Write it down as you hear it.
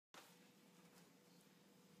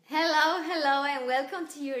welcome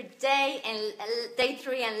to your day day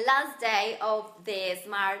 3 and last day of the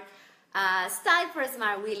Smart Style for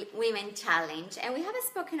Smart Women Challenge. And we have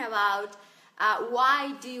spoken about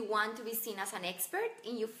why do you want to be seen as an expert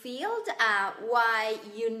in your field, why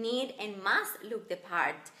you need and must look the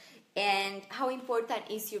part, and how important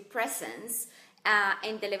is your presence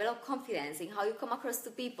and the level of confidence in how you come across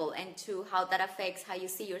to people and to how that affects how you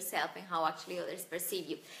see yourself and how actually others perceive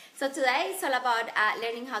you. So today it's all about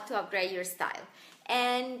learning how to upgrade your style.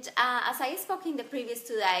 And as I spoke in the previous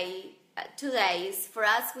 2 days, for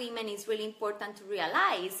us women it's really important to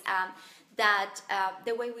realize that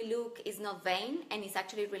the way we look is not vain, and it's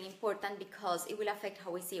actually really important because it will affect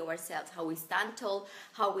how we see ourselves, how we stand tall,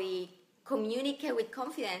 how we communicate with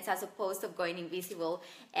confidence, as opposed to going invisible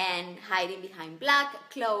and hiding behind black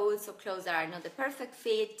clothes or clothes that are not the perfect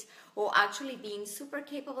fit, or actually being super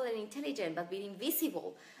capable and intelligent but being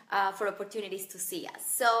invisible for opportunities to see us.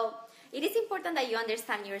 So it is important that you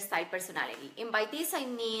understand your style personality. And by this I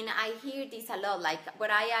mean, I hear this a lot, like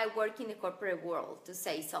when I work in the corporate world to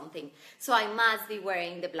say something, so I must be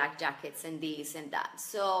wearing the black jackets and this and that.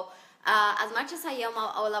 So as much as I am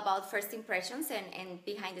all about first impressions and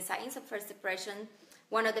behind the science of first impression,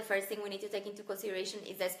 one of the first things we need to take into consideration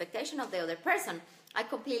is the expectation of the other person. I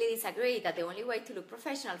completely disagree that the only way to look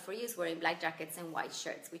professional for you is wearing black jackets and white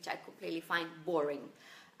shirts, which I completely find boring.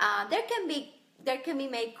 They can be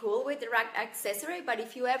made cool with the right accessory, but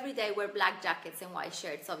if you every day wear black jackets and white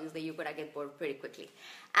shirts, obviously you're gonna get bored pretty quickly.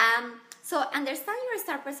 So understand your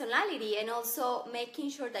star personality and also making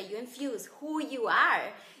sure that you infuse who you are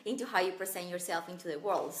into how you present yourself into the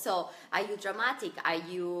world. So are you dramatic? Are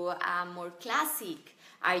you more classic?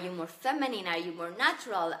 Are you more feminine? Are you more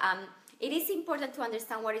natural? It is important to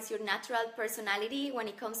understand what is your natural personality when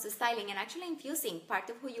it comes to styling and actually infusing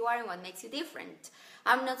part of who you are and what makes you different.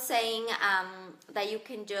 I'm not saying that you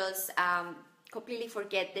can just completely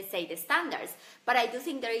forget the standards, but I do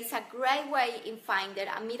think there is a great way in finding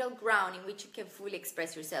a middle ground in which you can fully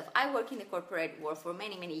express yourself. I work in the corporate world for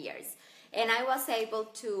many years, and I was able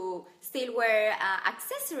to still wear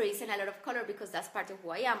accessories and a lot of color because that's part of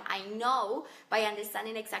who I am. I know by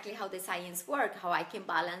understanding exactly how the science works, how I can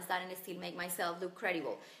balance that and still make myself look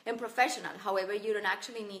credible and professional. However, you don't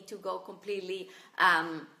actually need to go completely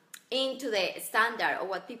into the standard or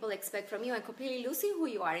what people expect from you and completely losing who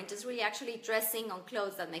you are and just really actually dressing on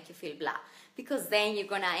clothes that make you feel blah, because then you're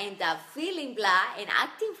gonna end up feeling blah and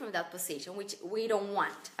acting from that position, which we don't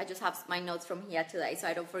want. I just have my notes from here today so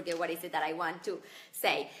I don't forget what is it that I want to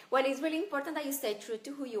say. Well, it's really important that you stay true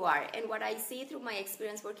to who you are, and what I see through my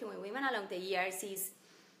experience working with women along the years is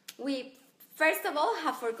we first of all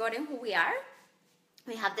have forgotten who we are.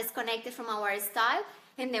 We have disconnected from our style,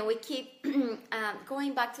 and then we keep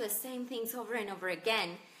going back to the same things over and over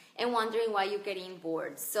again and wondering why you're getting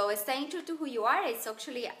bored. So staying true to who you are is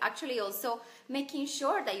actually also making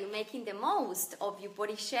sure that you're making the most of your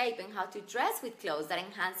body shape and how to dress with clothes that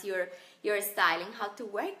enhance your style, and how to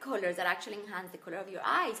wear colors that actually enhance the color of your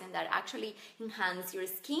eyes and that actually enhance your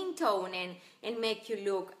skin tone and make you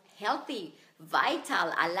look healthy,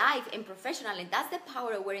 vital, alive, and professional. And that's the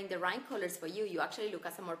power of wearing the right colors for you. You actually look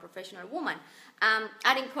as a more professional woman.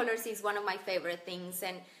 Adding colors is one of my favorite things,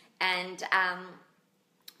 and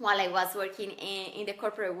while I was working in the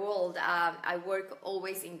corporate world, I work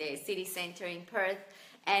always in the city center in Perth,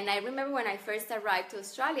 and I remember when I first arrived to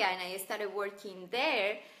Australia and I started working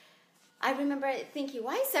there, I remember thinking,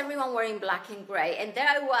 why is everyone wearing black and gray? And there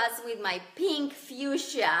I was with my pink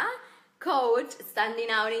fuchsia coat standing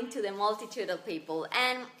out into the multitude of people.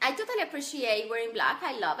 And I totally appreciate wearing black,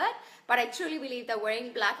 I love it, but I truly believe that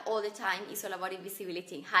wearing black all the time is all about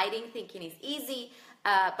invisibility. Hiding, thinking is easy,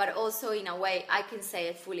 but also in a way I can say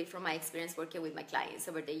it fully from my experience working with my clients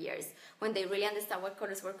over the years. When they really understand what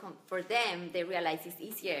colors work for them, they realize it's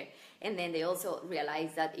easier, and then they also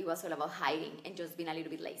realize that it was all about hiding and just being a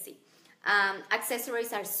little bit lazy.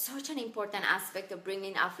 Accessories are such an important aspect of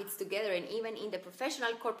bringing outfits together, and even in the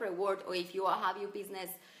professional corporate world, or if you have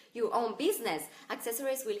your own business,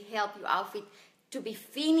 accessories will help your outfit to be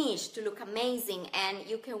finished, to look amazing. And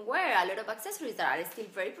you can wear a lot of accessories that are still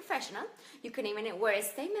very professional. You can even wear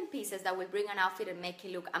statement pieces that will bring an outfit and make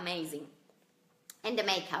it look amazing. And the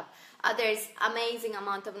makeup. There's amazing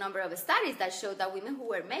number of studies that show that women who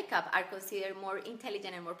wear makeup are considered more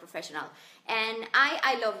intelligent and more professional. And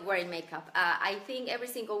I love wearing makeup. I think every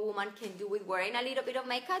single woman can do with wearing a little bit of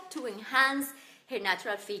makeup to enhance her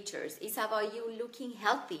natural features. It's about you looking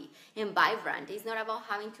healthy and vibrant. It's not about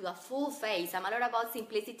having to do a full face. I'm a lot about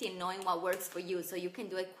simplicity and knowing what works for you, so you can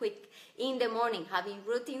do it quick in the morning, having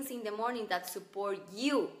routines in the morning that support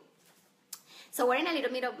you. So wearing a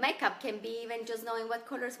little bit of makeup can be even just knowing what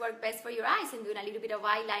colors work best for your eyes and doing a little bit of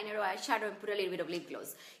eyeliner or eyeshadow and put a little bit of lip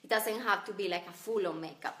gloss. It doesn't have to be like a full-on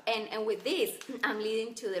makeup. And with this, I'm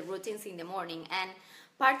leading to the routines in the morning. And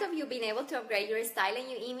part of you being able to upgrade your style and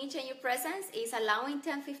your image and your presence is allowing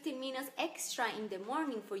 10-15 minutes extra in the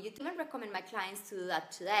morning for you to even recommend my clients to do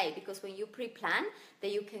that today, because when you pre-plan,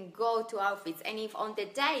 then you can go to outfits. And if on the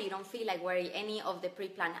day you don't feel like wearing any of the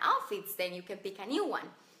pre-planned outfits, then you can pick a new one.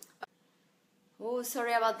 Oh,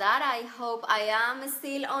 sorry about that. I hope I am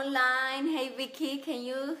still online. Hey, Vicky, can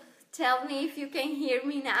you tell me if you can hear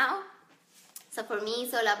me now? So for me,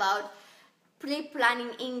 it's all about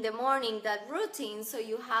pre-planning in the morning that routine, so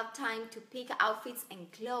you have time to pick outfits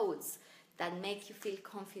and clothes that make you feel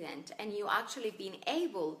confident, and you actually being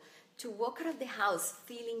able to walk out of the house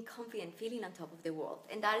feeling confident, feeling on top of the world.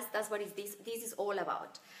 And that's what this is all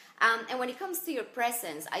about. And when it comes to your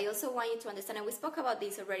presence, I also want you to understand, and we spoke about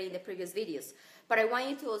this already in the previous videos, but I want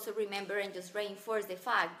you to also remember and just reinforce the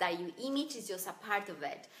fact that your image is just a part of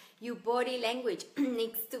it. Your body language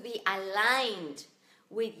needs to be aligned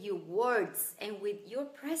with your words and with your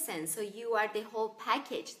presence. So you are the whole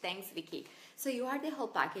package. Thanks, Vicky. So you are the whole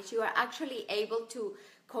package. You are actually able to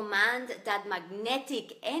command that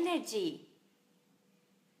magnetic energy.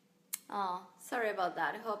 Oh, sorry about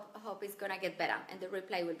that. I hope it's gonna get better and the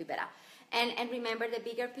replay will be better. And remember, the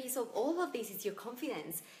bigger piece of all of this is your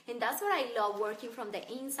confidence. And that's what I love, working from the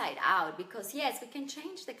inside out, because yes, we can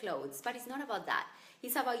change the clothes, but it's not about that.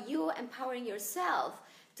 It's about you empowering yourself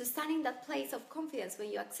to stand in that place of confidence when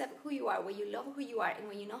you accept who you are, when you love who you are, and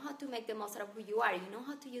when you know how to make the most out of who you are, you know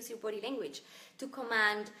how to use your body language to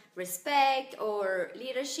command respect or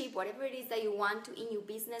leadership, whatever it is that you want to in your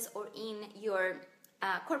business or in your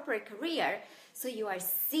corporate career. So you are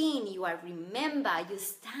seen, you are remembered, you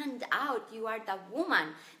stand out, you are the woman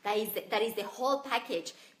that is the whole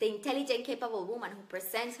package, the intelligent, capable woman who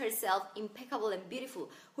presents herself impeccable and beautiful,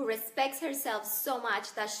 who respects herself so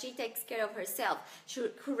much that she takes care of herself,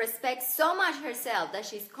 who respects so much herself that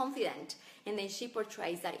she's confident, and then she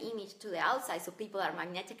portrays that image to the outside, so people are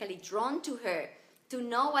magnetically drawn to her, to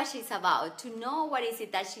know what she's about, to know what is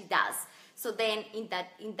it that she does. So then in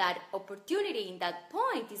that opportunity, in that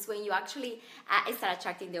point, is when you actually start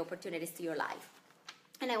attracting the opportunities to your life.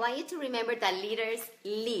 And I want you to remember that leaders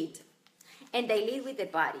lead, and they lead with their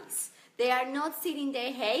bodies. They are not sitting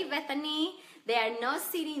there, hey, Bethany, they are not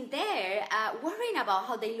sitting there worrying about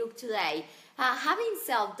how they look today, having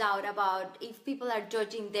self-doubt about if people are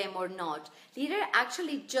judging them or not. Leaders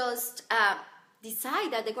actually just decide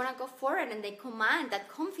that they're gonna go forward and they command that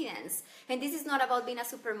confidence. And this is not about being a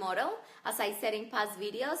supermodel, as I said in past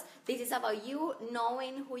videos. This is about you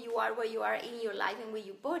knowing who you are, where you are in your life and with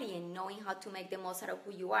your body, and knowing how to make the most out of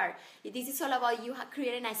who you are. This is all about you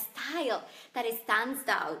creating a style that stands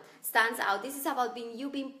out. This is about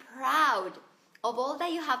being proud of all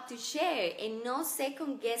that you have to share and no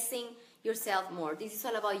second guessing yourself more. This is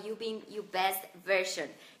all about you being your best version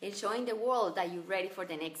and showing the world that you're ready for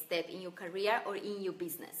the next step in your career or in your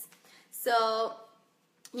business. So,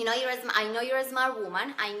 I know you're a smart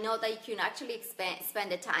woman. I know that you can actually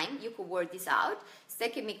spend the time. You could work this out. It's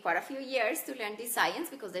taken me quite a few years to learn this science,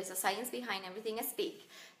 because there's a science behind everything I speak.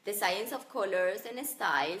 The science of colors and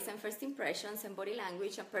styles and first impressions and body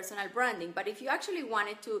language and personal branding. But if you actually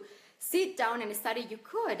wanted to sit down and study, you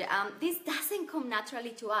could. This doesn't come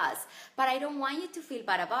naturally to us, but I don't want you to feel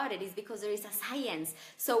bad about it. It's because there is a science.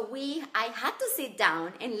 So I had to sit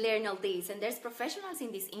down and learn all this, and there's professionals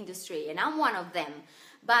in this industry, and I'm one of them.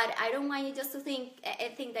 But I don't want you just to think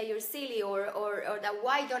that you're silly or that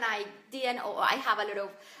why don't I didn't, or I have a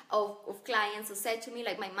lot of clients who said to me,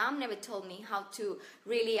 like, my mom never told me how to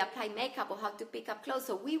really apply makeup or how to pick up clothes.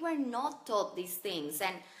 So we were not taught these things.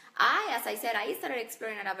 And as I said, I started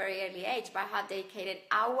exploring at a very early age, but I have dedicated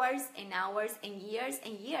hours and hours and years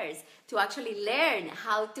to actually learn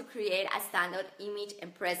how to create a standout image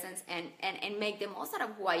and presence and make the most out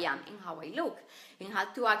of who I am and how I look, and how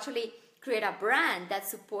to actually create a brand that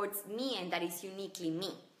supports me and that is uniquely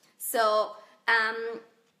me. So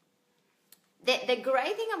the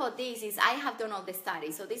great thing about this is I have done all the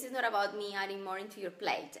studies. So this is not about me adding more into your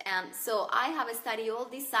plate. So I have studied all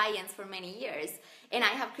this science for many years, and I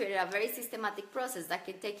have created a very systematic process that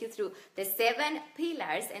can take you through the 7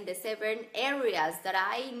 pillars and the 7 areas that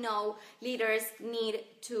I know leaders need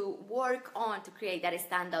to work on to create that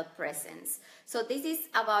standout presence. So this is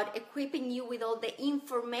about equipping you with all the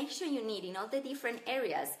information you need in all the different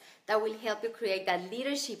areas that will help you create that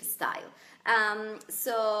leadership style.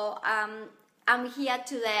 I'm here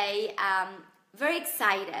today very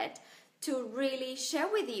excited to really share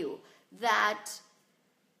with you that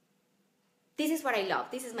this is what I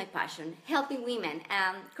love. This is my passion, helping women,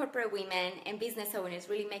 corporate women and business owners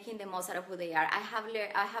really making the most out of who they are.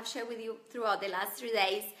 I have shared with you throughout the last 3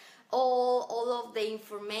 days all of the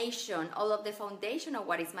information, all of the foundation of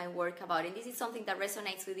what is my work about. And this is something that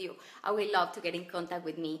resonates with you. I would love to get in contact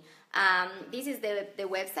with me. This is the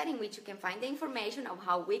website in which you can find the information of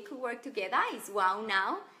how we could work together. It's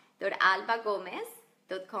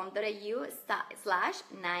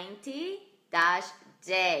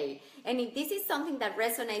wownow.albagomez.com.au/90-day. And if this is something that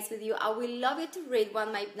resonates with you, I would love you to read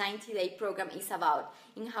what my 90-day program is about,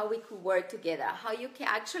 in how we could work together, how you can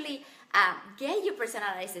actually get your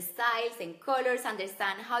personalized styles and colors,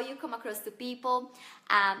 understand how you come across to people.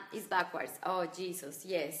 It's backwards. Oh, Jesus,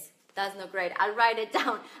 yes. That's not great. I'll write it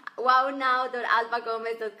down.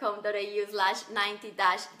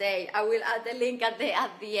 wownow.albagomez.com.au/90-day. I will add the link at the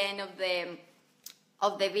end of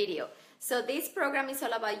the video. So this program is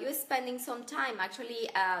all about you spending some time actually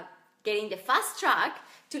getting the fast track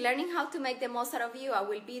to learning how to make the most out of you. I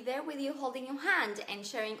will be there with you, holding your hand and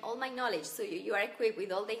sharing all my knowledge, so you are equipped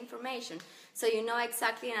with all the information, so you know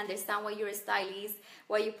exactly and understand what your style is,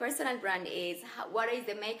 what your personal brand is, what is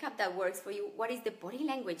the makeup that works for you, what is the body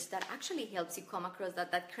language that actually helps you come across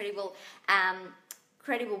that credible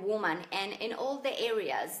woman, and in all the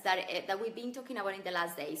areas that we've been talking about in the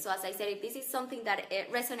last day. So as I said, if this is something that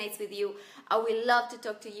resonates with you, I would love to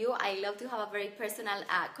talk to you. I love to have a very personal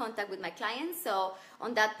contact with my clients. So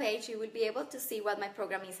on that page, you will be able to see what my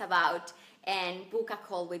program is about and book a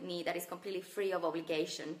call with me that is completely free of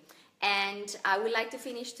obligation. And I would like to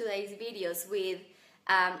finish today's videos with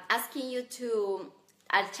asking you to,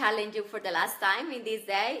 I'll challenge you for the last time in this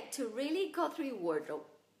day, to really go through your wardrobe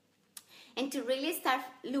and to really start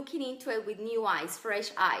looking into it with new eyes,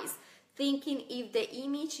 fresh eyes, thinking if the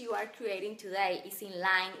image you are creating today is in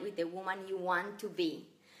line with the woman you want to be,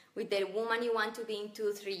 with the woman you want to be in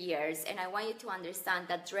 2-3 years. And I want you to understand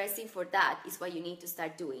that dressing for that is what you need to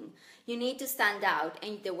start doing. You need to stand out,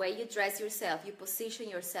 and the way you dress yourself, you position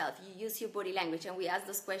yourself, you use your body language, and we asked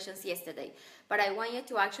those questions yesterday. But I want you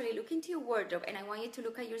to actually look into your wardrobe, and I want you to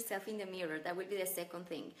look at yourself in the mirror. That will be the second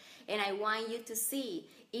thing. And I want you to see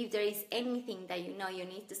if there is anything that you know you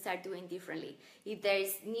need to start doing differently, if there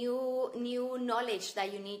is new knowledge that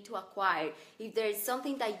you need to acquire, if there is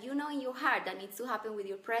something that you know in your heart that needs to happen with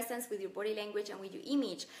your presence, with your body language, and with your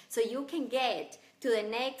image, so you can get to the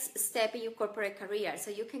next step in your corporate career, so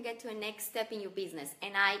you can get to the next step in your business.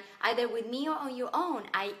 And either with me or on your own,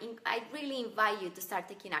 I really invite you to start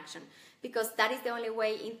taking action, because that is the only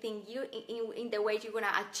way in the way you're going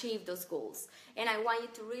to achieve those goals. And I want you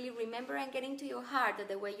to really remember and get into your heart that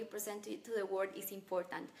the way you present to the world is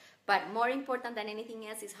important. But more important than anything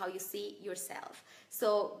else is how you see yourself.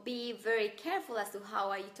 So be very careful as to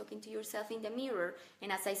how are you talking to yourself in the mirror.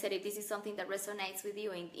 And as I said, if this is something that resonates with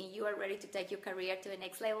you and you are ready to take your career to the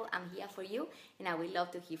next level, I'm here for you, and I would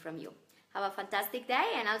love to hear from you. Have a fantastic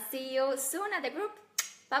day, and I'll see you soon at the group.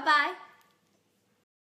 Bye-bye.